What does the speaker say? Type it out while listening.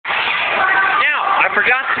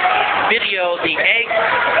forgot to video the egg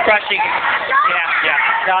crushing. Yeah.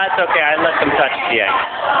 No, that's okay. I let them touch the egg.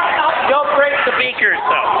 Don't break the beakers,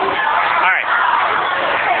 though. All right.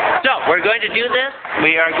 So, we're going to do this.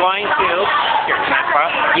 We are going to... Here, can I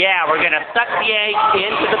borrow? Yeah, we're going to suck the egg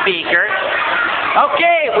into the beaker.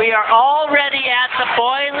 Okay, we are already at the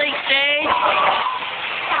boiling stage.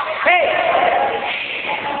 Hey!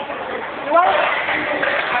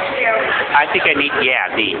 I think I need,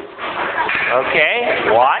 these.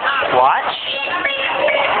 Okay, watch.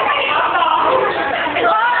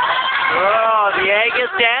 Oh, the egg is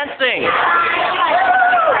dancing.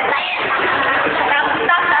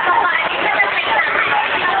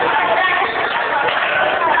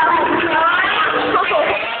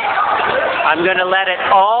 I'm going to let it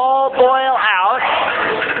all boil out.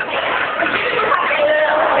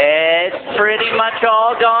 It's pretty much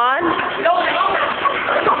all gone.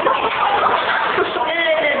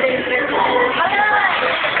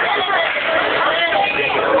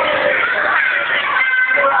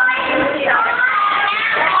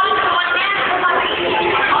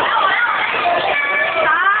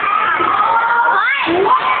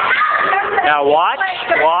 Now watch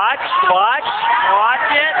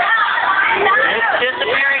it. It's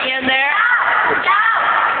disappearing in there.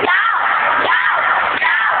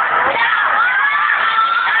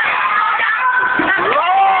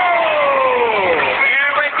 Whoa!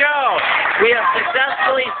 There we go. We have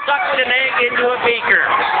successfully sucked an egg into a beaker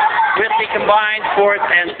with the combined 4th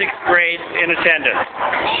and 6th grades in attendance.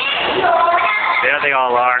 There they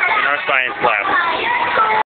all are in our science lab.